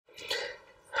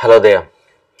Hello there.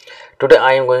 Today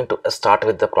I am going to start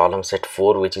with the problem set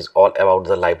 4, which is all about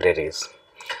the libraries,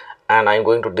 and I am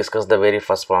going to discuss the very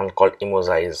first problem called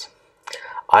Emojize.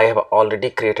 I have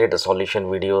already created the solution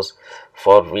videos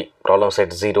for problem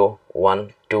set 0,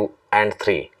 1, 2 and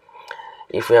 3.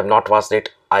 If you have not watched it,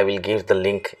 I will give the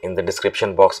link in the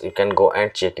description box. You can go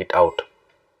and check it out.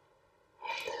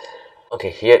 Okay,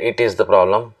 here it is the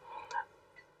problem,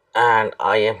 and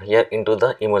I am here into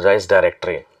the Emojize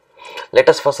directory. Let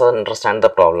us first understand the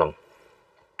problem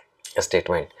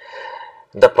statement.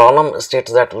 The problem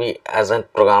states that we as a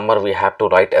programmer we have to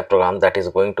write a program that is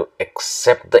going to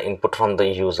accept the input from the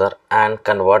user and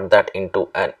convert that into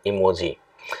an emoji,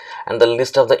 and the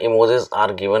list of the emojis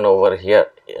are given over here.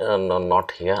 No,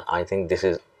 not here. I think this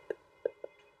is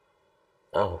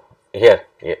here.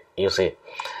 You see.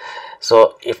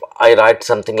 So if I write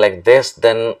something like this,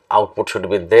 then output should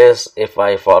be this. If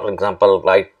I, for example,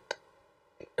 write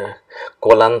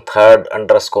colon third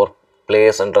underscore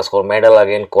place underscore medal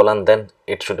again colon, then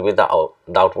it should be the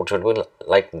output should be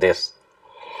like this.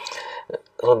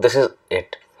 So this is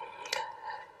it.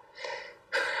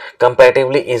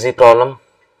 Comparatively easy problem.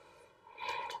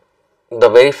 The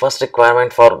very first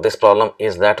requirement for this problem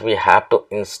is that we have to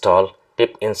install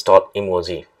pip install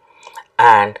emoji,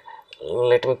 and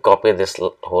let me copy this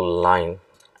whole line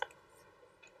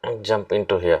and jump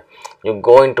into here. You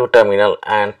go into terminal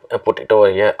and put it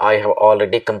over here. I have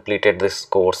already completed this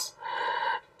course,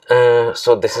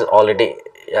 so this is already,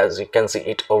 as you can see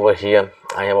it over here,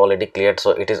 I have already cleared,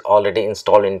 so it is already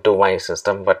installed into my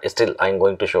system, but still I'm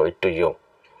going to show it to you.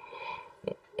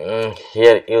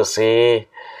 Here you see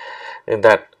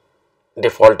that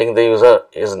defaulting the user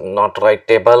is not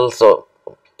writable, so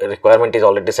requirement is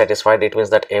already satisfied. It means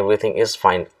that everything is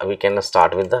fine. We can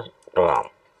start with the program.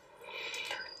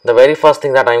 The very first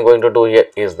thing that I'm going to do here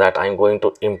is that I'm going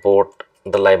to import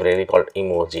the library called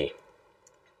emoji.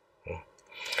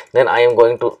 Then I am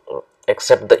going to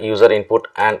accept the user input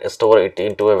and store it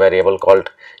into a variable called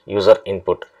user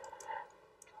input.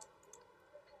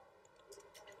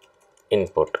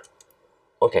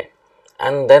 Okay,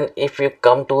 and then if you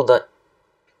come to the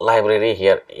library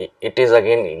here, it is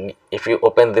again, if you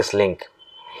open this link,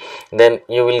 then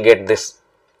you will get this,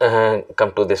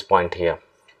 come to this point here.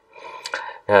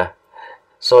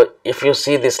 So if you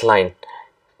see this line,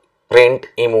 print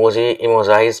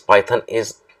emojize python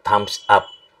is thumbs up,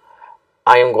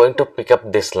 I am going to pick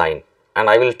up this line and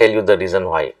I will tell you the reason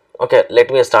why. Okay, let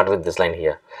me start with this line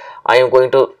here. I am going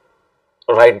to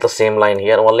write the same line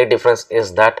here. Only difference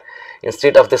is that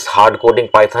instead of this hard coding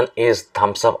python is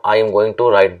thumbs up, I am going to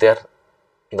write there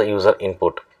the user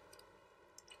input.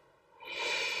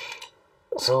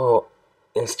 So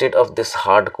instead of this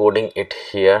hard coding it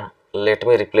here, let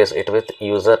me replace it with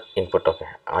user input. Okay,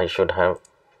 I should have,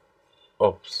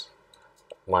 oops,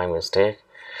 my mistake.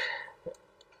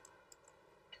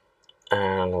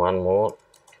 And one more,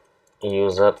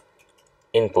 user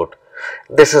input.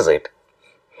 This is it.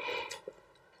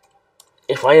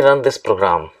 If I run this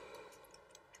program,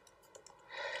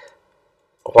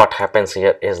 what happens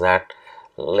here is that,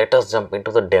 let us jump into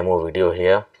the demo video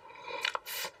here.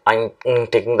 I'm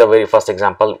taking the very first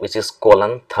example, which is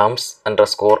colon thumbs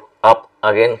underscore up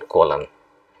again colon.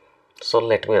 So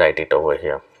let me write it over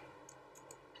here,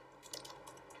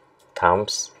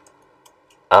 thumbs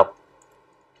up,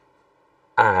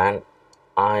 and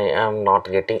I am not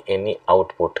getting any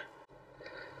output.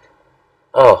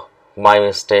 Oh, my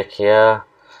mistake here.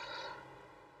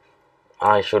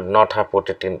 I should not have put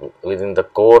it in within the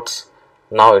quotes.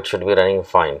 Now it should be running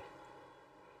fine.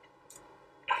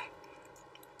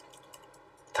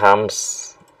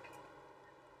 Thumbs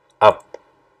up.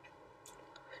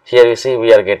 Here you see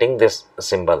we are getting this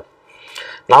symbol.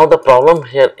 Now the problem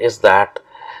here is that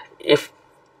if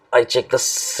I check the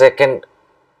second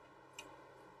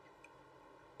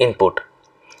input,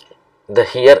 the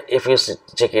here if you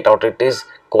check it out, it is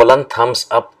colon thumbs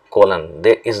up colon.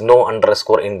 There is no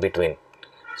underscore in between.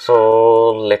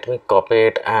 So let me copy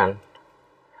it and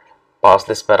pass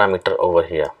this parameter over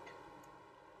here,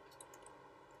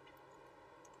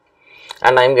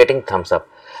 and I am getting thumbs up.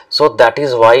 So that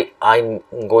is why I'm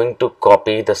going to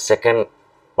copy the second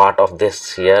part of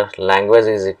this here, language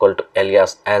is equal to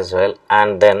alias as well,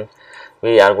 and then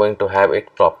we are going to have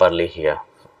it properly here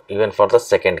even for the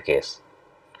second case.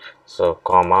 So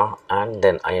comma, and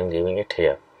then I am giving it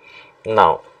here.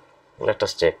 Now let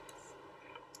us check.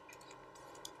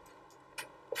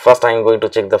 First I am going to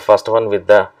check the first one with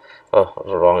the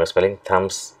wrong spelling,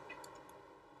 thumbs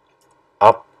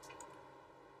up.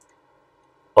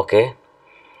 Okay,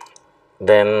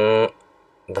 then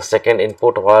the second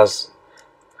input was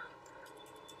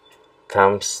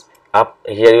thumbs up.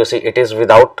 Here you see it is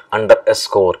without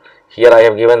underscore. Here I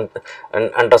have given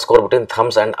an underscore between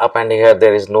thumbs and up, and here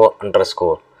there is no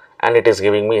underscore, and it is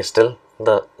giving me still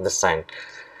this sign.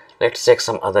 Let's check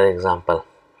some other example.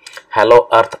 Hello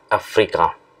Earth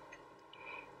Africa.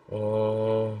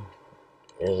 Let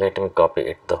me copy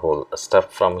it, the whole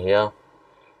stuff from here,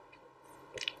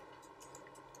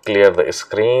 clear the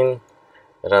screen,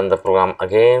 run the program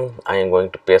again. I am going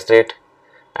to paste it,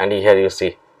 and here you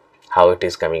see how it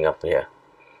is coming up here.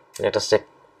 Let us check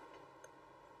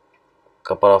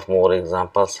couple of more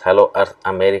examples. Hello Earth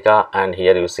America, and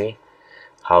here you see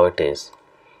how it is.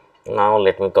 Now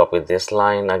let me copy this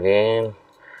line again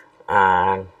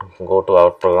and go to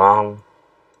our program.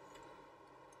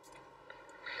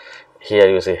 Here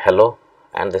you see hello,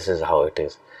 and this is how it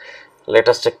is. Let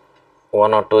us check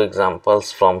one or two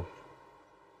examples from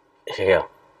here.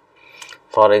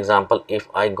 For example, if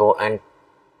I go and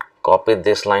copy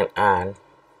this line and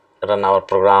run our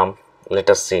program, let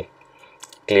us see.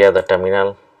 Clear the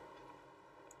terminal.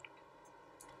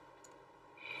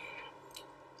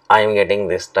 I am getting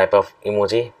this type of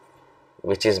emoji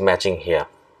which is matching here.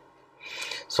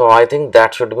 So I think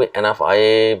that should be enough.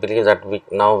 I believe that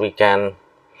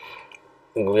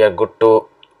we are good to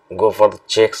go for the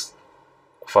checks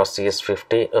for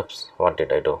CS50. Oops, what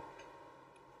did I do?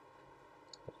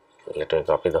 Let me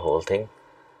copy the whole thing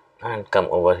and come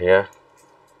over here,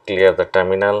 clear the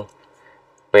terminal,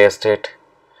 paste it.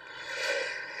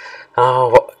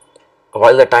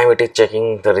 While the time it is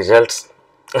checking the results,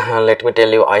 let me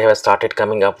tell you, I have started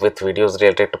coming up with videos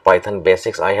related to Python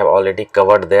basics. I have already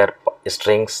covered their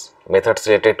strings, methods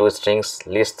related to strings,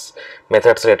 lists,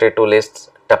 methods related to lists,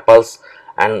 tuples,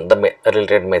 and the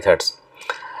related methods.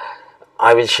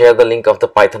 I will share the link of the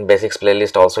Python basics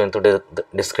playlist also into the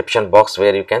description box,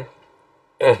 where you can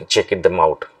check them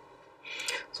out.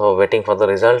 So waiting for the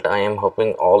result. I am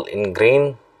hoping all in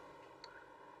green.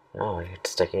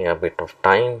 It's taking a bit of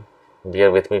time, bear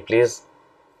with me please.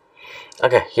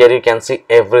 Okay, here you can see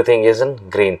everything is in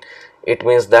green. It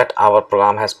means that our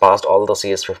program has passed all the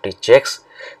CS50 checks,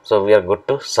 so we are good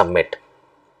to submit.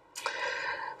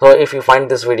 So if you find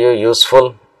this video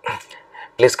useful,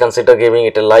 please consider giving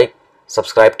it a like,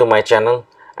 subscribe to my channel,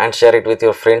 and share it with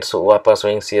your friends who are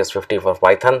pursuing CS50 for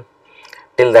Python.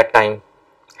 Till that time,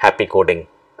 happy coding.